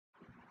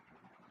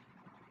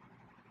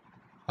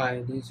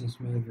Hi, this is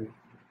Maverick,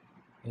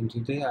 and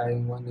today I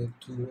wanted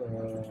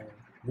to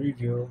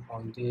review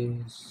on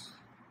this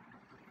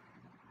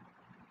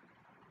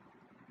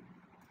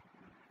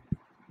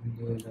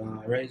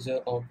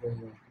Razer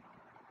Orbweaver.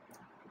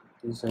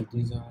 This is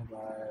designed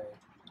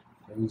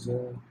by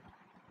Razer.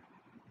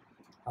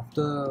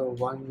 After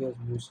 1 year's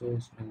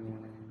usage,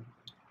 and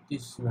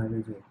this is my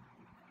review.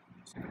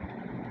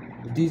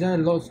 The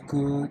design looks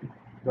good,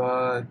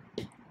 but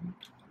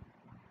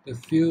the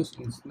feels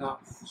is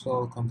not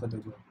so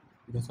comfortable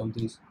because of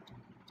this.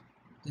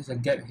 There's a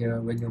gap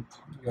here when your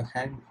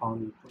hand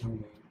palm you put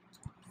on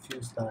it.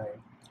 Feels like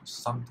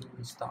something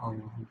is stuck on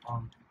your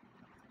palm.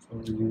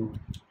 So you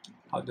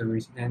how the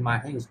wrist, and my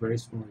hand is very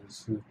small, you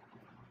see.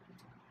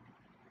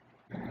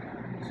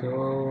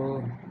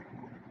 So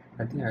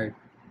I think I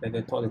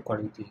better talk the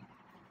quality.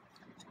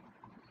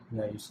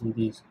 Yeah, you see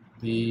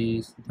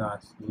this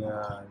does, yeah,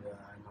 I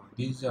know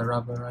this is a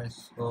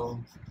rubberized, so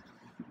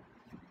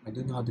I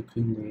don't know how to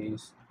clean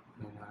this.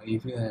 And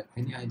if you have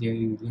any idea,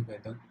 you leave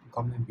a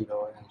comment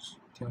below and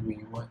tell me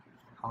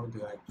how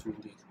do I clean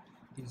this.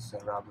 This is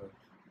a rubber.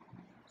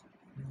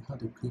 I don't know how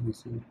to clean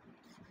this.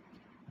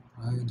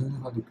 I don't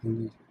know how to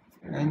clean this.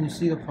 And you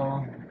see the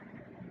palm.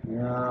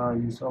 Yeah,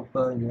 it's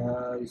open.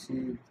 Yeah, you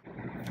see.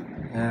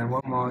 And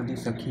one more, this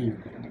is a key.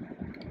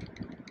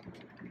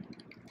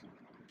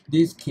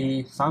 This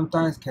key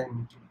sometimes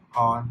can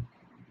on,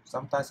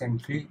 sometimes can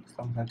click,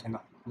 sometimes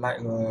cannot. Like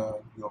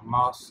your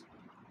mouse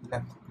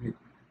left click,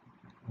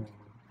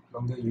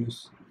 longer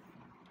use,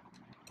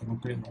 cannot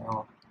click at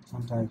all.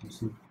 Sometimes you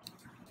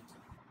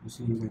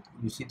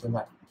see the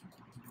light.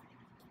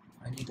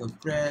 I need to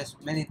press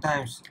many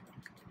times.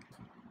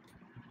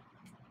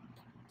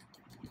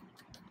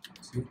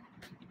 See,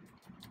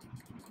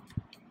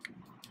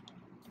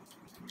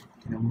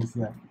 cannot move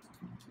yet.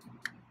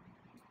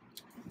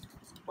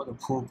 For the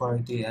poor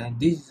quality, and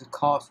this is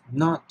cost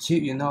not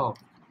cheap, you know.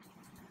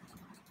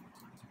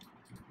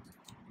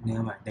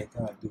 Never mind,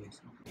 later I'll do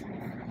this.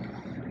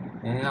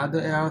 And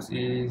other else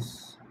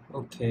is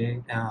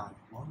okay.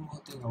 One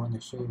more thing I want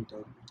to show you,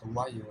 the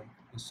wire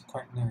is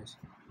quite nice.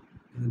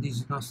 This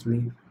is not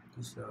sleeve.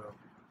 This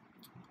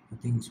I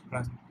think it's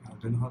plastic. I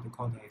don't know how to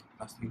call that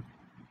plastic.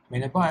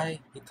 When I buy,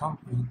 it comes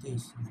with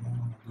this.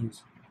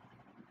 This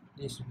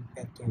is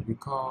better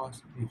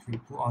because if you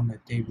put on the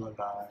table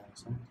like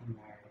something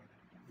like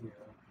here,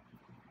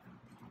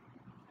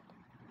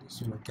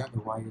 this will get the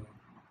wire,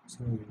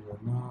 so it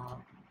will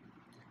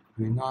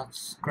not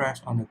scratch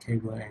on the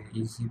cable and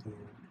easy to,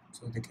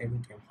 so the cable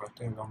can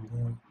protect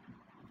longer.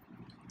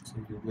 So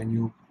when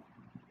you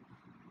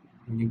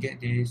get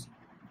this,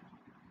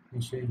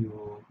 make sure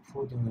you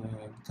put the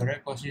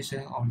correct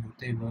position on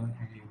the table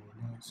and it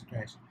will not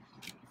scratch.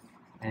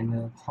 And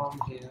the palm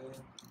here,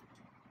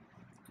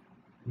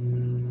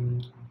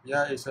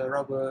 yeah, it's a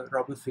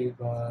rubber fit,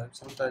 but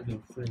sometimes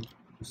you're free.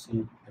 You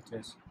see, I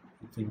just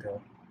finger.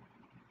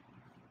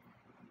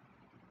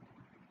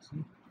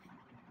 See,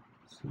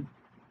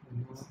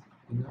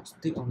 you not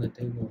stick on the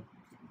table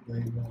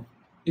very well.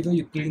 Even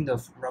you clean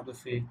the rubber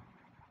fit,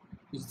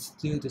 it's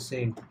still the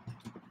same.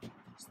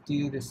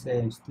 Still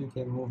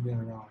can move it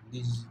around.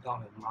 This is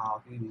not a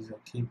mouse, this is a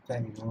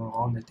keypad,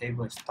 on the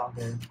table, it's stuck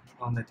there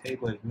on the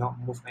table, it's not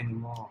move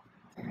anymore.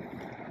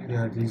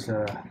 Yeah, this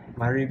is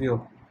my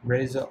review,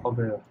 Razer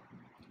Orbweaver.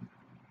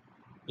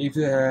 If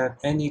you have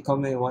any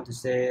comment you want to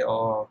say,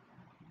 or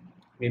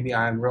maybe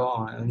I'm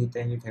wrong or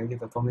anything, you can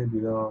leave a comment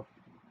below.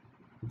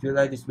 If you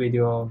like this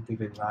video,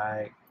 give it a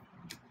like.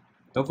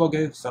 Don't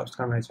forget to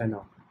subscribe my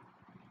channel.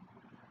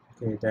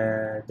 Okay,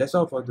 that's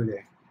all for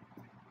today.